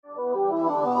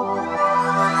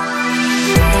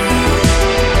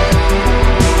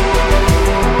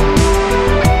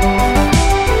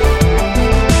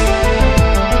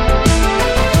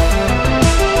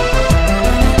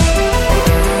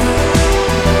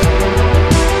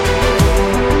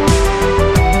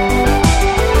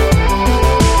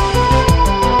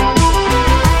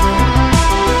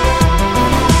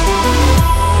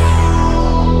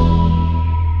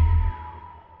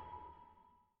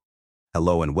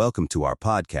Hello and welcome to our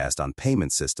podcast on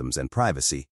payment systems and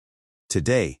privacy.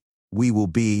 Today, we will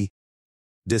be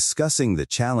discussing the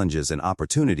challenges and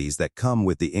opportunities that come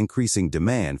with the increasing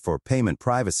demand for payment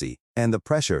privacy and the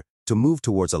pressure to move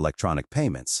towards electronic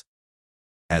payments.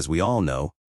 As we all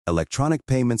know, electronic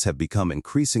payments have become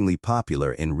increasingly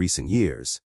popular in recent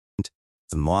years.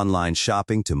 From online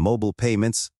shopping to mobile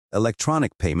payments,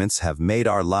 electronic payments have made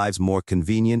our lives more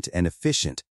convenient and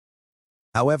efficient.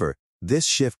 However, this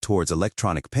shift towards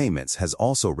electronic payments has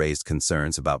also raised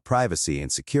concerns about privacy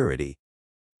and security.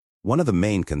 One of the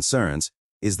main concerns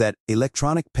is that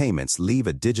electronic payments leave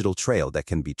a digital trail that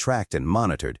can be tracked and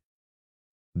monitored.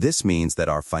 This means that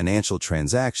our financial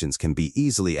transactions can be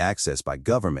easily accessed by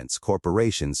governments,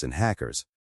 corporations, and hackers.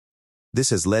 This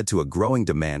has led to a growing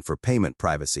demand for payment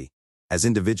privacy, as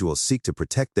individuals seek to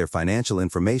protect their financial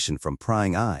information from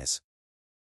prying eyes.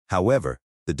 However,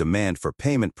 the demand for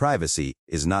payment privacy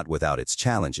is not without its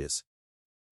challenges.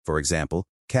 For example,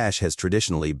 cash has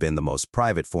traditionally been the most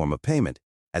private form of payment,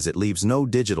 as it leaves no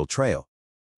digital trail.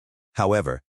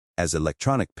 However, as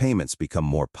electronic payments become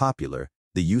more popular,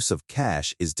 the use of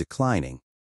cash is declining.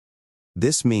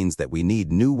 This means that we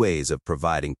need new ways of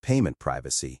providing payment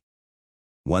privacy.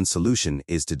 One solution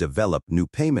is to develop new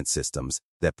payment systems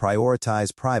that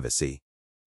prioritize privacy.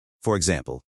 For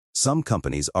example, some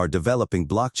companies are developing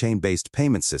blockchain-based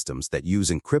payment systems that use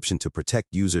encryption to protect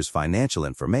users' financial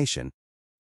information.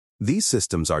 These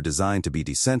systems are designed to be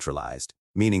decentralized,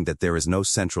 meaning that there is no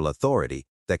central authority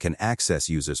that can access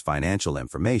users' financial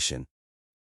information.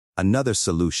 Another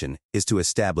solution is to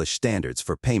establish standards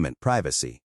for payment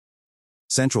privacy.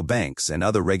 Central banks and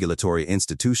other regulatory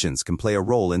institutions can play a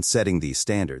role in setting these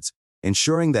standards,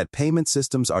 ensuring that payment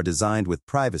systems are designed with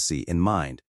privacy in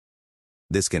mind.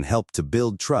 This can help to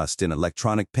build trust in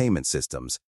electronic payment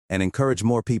systems and encourage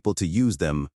more people to use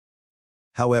them.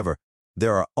 However,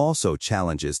 there are also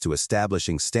challenges to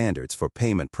establishing standards for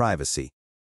payment privacy.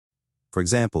 For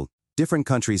example, different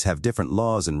countries have different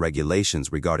laws and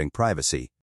regulations regarding privacy.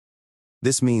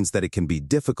 This means that it can be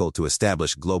difficult to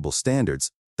establish global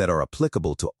standards that are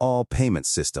applicable to all payment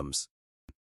systems.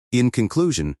 In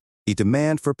conclusion, the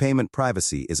demand for payment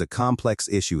privacy is a complex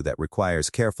issue that requires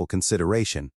careful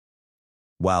consideration.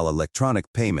 While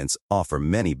electronic payments offer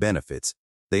many benefits,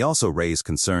 they also raise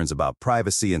concerns about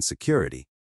privacy and security.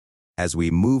 As we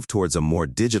move towards a more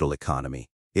digital economy,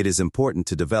 it is important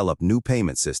to develop new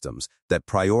payment systems that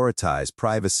prioritize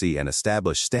privacy and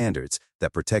establish standards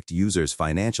that protect users'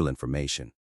 financial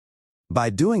information.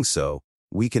 By doing so,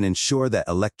 we can ensure that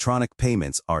electronic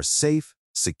payments are safe,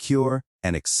 secure,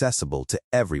 and accessible to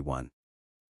everyone.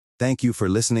 Thank you for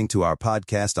listening to our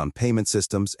podcast on payment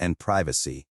systems and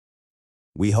privacy.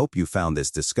 We hope you found this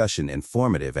discussion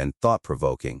informative and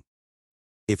thought-provoking.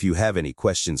 If you have any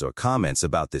questions or comments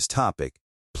about this topic,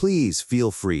 please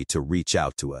feel free to reach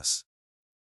out to us.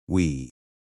 We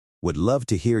would love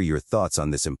to hear your thoughts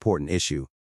on this important issue.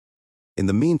 In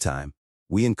the meantime,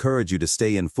 we encourage you to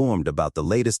stay informed about the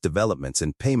latest developments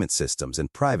in payment systems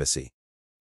and privacy.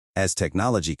 As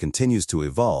technology continues to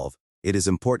evolve, it is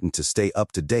important to stay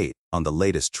up to date on the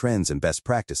latest trends and best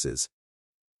practices.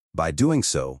 By doing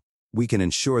so, we can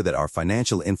ensure that our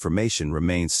financial information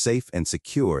remains safe and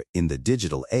secure in the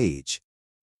digital age.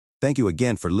 Thank you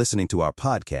again for listening to our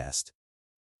podcast.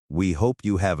 We hope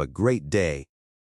you have a great day